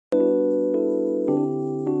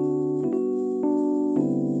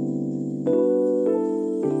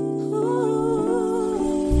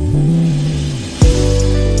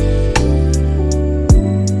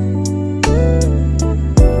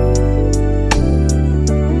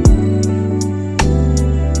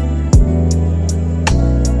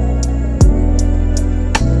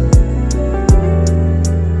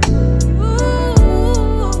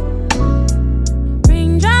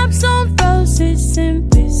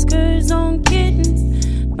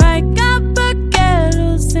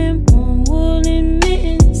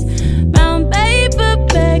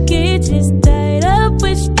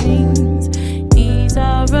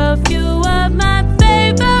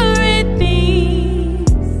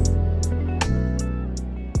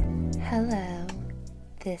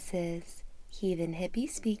This is Heathen Hippie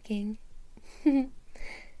speaking.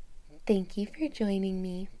 Thank you for joining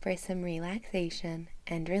me for some relaxation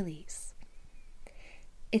and release.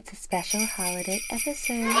 It's a special holiday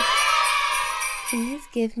episode. Please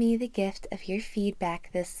give me the gift of your feedback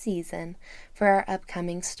this season for our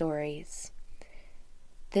upcoming stories.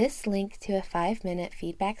 This link to a 5-minute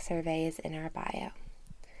feedback survey is in our bio.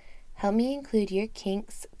 Help me include your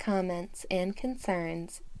kinks, comments, and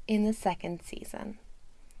concerns in the second season.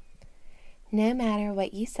 No matter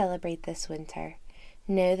what you celebrate this winter,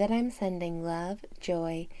 know that I'm sending love,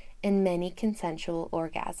 joy, and many consensual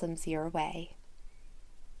orgasms your way.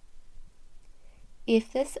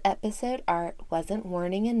 If this episode art wasn't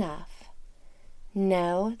warning enough,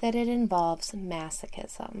 know that it involves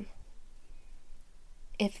masochism.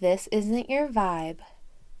 If this isn't your vibe,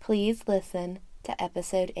 please listen to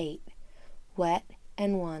episode 8, Wet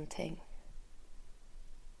and Wanting.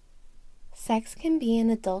 Sex can be an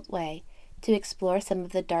adult way to explore some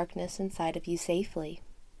of the darkness inside of you safely.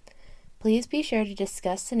 Please be sure to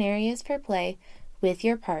discuss scenarios for play with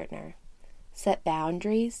your partner. Set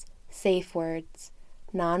boundaries, safe words,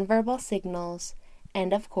 nonverbal signals,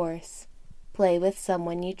 and of course, play with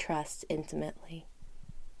someone you trust intimately.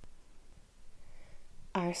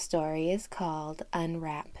 Our story is called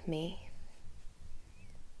Unwrap Me.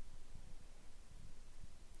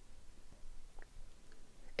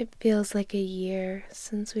 It feels like a year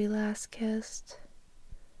since we last kissed.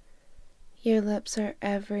 Your lips are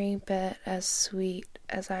every bit as sweet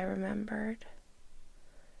as I remembered.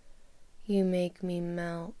 You make me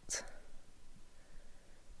melt.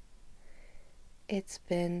 It's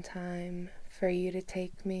been time for you to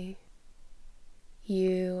take me.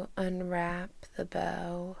 You unwrap the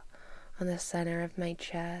bow on the center of my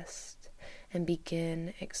chest and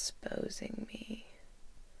begin exposing me.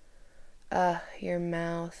 Your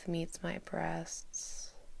mouth meets my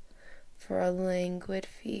breasts for a languid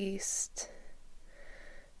feast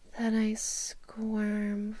that I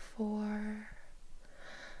squirm for.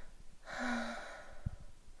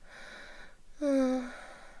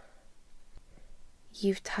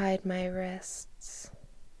 You've tied my wrists.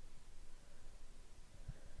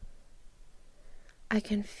 I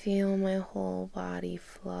can feel my whole body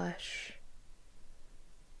flush.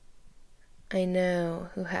 I know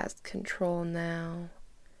who has control now,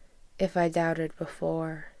 if I doubted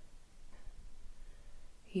before.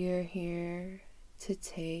 You're here to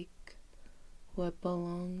take what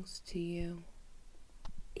belongs to you.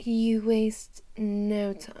 You waste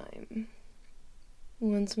no time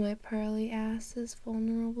once my pearly ass is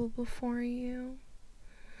vulnerable before you.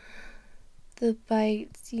 The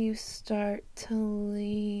bites you start to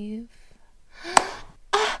leave.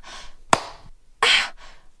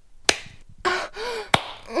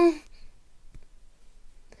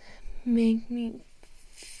 Make me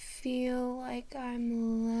feel like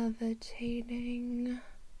I'm levitating.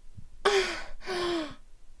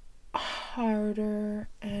 Harder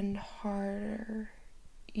and harder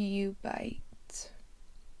you bite.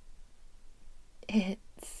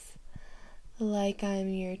 It's like I'm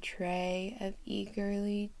your tray of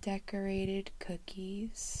eagerly decorated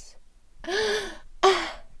cookies.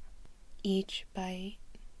 Each bite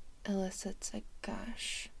elicits a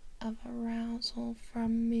gush of arousal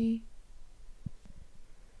from me.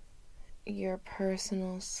 Your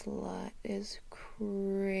personal slut is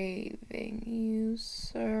craving you,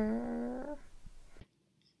 sir.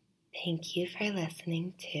 Thank you for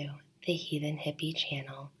listening to the Heathen Hippie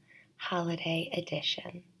Channel Holiday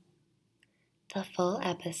Edition. The full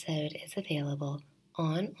episode is available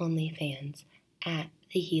on OnlyFans at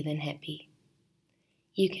The Heathen Hippie.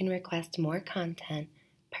 You can request more content,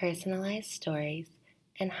 personalized stories,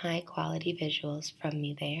 and high-quality visuals from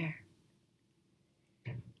me there.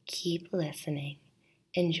 Keep listening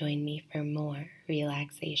and join me for more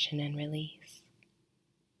relaxation and release.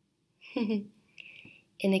 In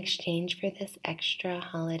exchange for this extra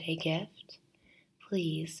holiday gift,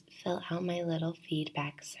 please fill out my little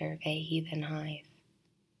feedback survey, Heathen Hive.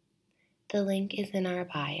 The link is in our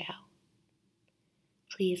bio.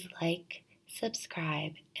 Please like,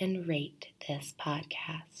 subscribe, and rate this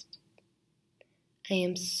podcast. I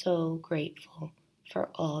am so grateful for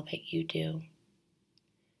all that you do.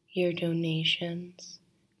 Your donations,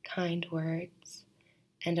 kind words,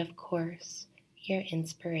 and of course, your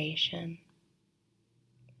inspiration.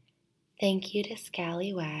 Thank you to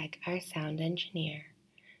Scallywag, our sound engineer,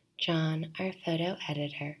 John, our photo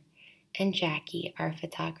editor, and Jackie, our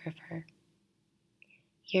photographer.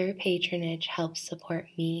 Your patronage helps support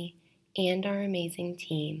me and our amazing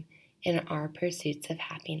team in our pursuits of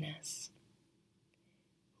happiness.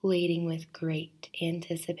 waiting with great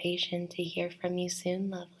anticipation to hear from you soon,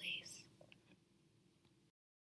 lovelies.